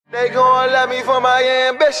They gon' love me for my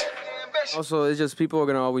ambition. Also, it's just people are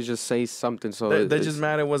gonna always just say something. So they just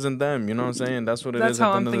mad it wasn't them. You know what I'm saying? That's what it That's is how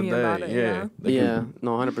at the I'm end of the thinking about day. it, Yeah.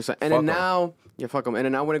 No, 100%. And then Fuck 'em. now, yeah, fuck them. And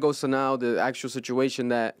then now when it goes to now the actual situation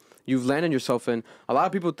that you've landed yourself in, a lot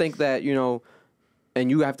of people think that, you know,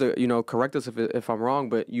 and you have to, you know, correct us if I'm wrong,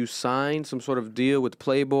 but you signed some sort of deal with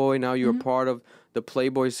Playboy. Now you're a part of the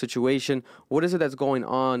Playboy situation. What is it that's going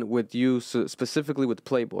on with you specifically with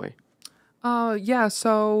Playboy? Yeah,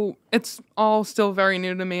 so it's all still very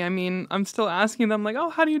new to me. I mean, I'm still asking them like, oh,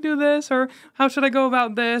 how do you do this? Or how should I go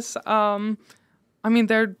about this? I mean,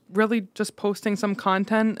 they're really just posting some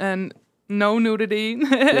content and no nudity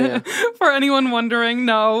for anyone wondering.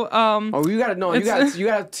 No. Oh, you gotta know. You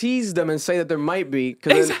gotta tease them and say that there might be,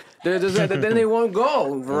 because then they won't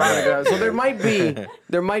go. Veronica. So there might be.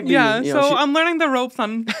 Yeah. You know, so I'm learning the ropes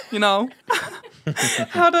on, you know,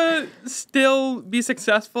 how to still be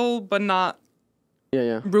successful but not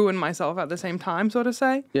ruin myself at the same time, so to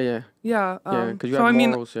say. Yeah. Because you so have I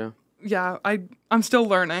mean, morals. I'm still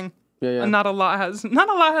learning. Yeah. And not a lot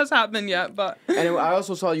has happened yet, but. And I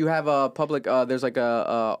also saw you have a public. There's like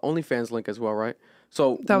a OnlyFans link as well, right?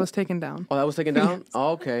 So that was taken down. Oh, that was taken down.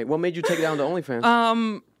 Oh, okay. What made you take down the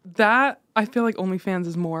OnlyFans? That I feel like OnlyFans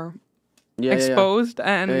is more exposed,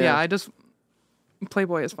 and I just.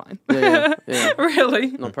 Playboy is fine. Yeah.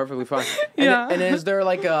 Really? No, perfectly fine. And is there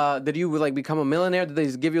like did you like become a millionaire? Did they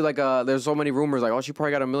give you like there's so many rumors like, oh, she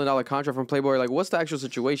probably got $1 million contract from Playboy. Like, what's the actual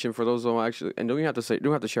situation for those who don't actually, and don't have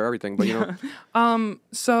to share everything, but you know.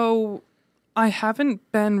 So I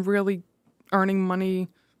haven't been really earning money,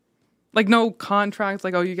 like no contracts,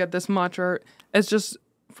 like, oh, you get this much, or it's just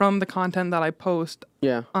from the content that I post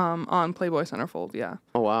on Playboy Centerfold. Yeah.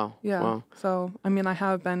 Oh wow. Yeah. Wow. So I mean, I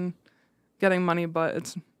have been getting money, but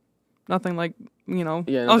it's nothing like, you know,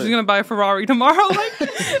 I was just gonna buy a Ferrari tomorrow.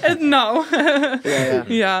 Like, no.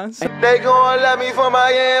 Yeah. So. They gon' love me for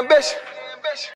my ambition.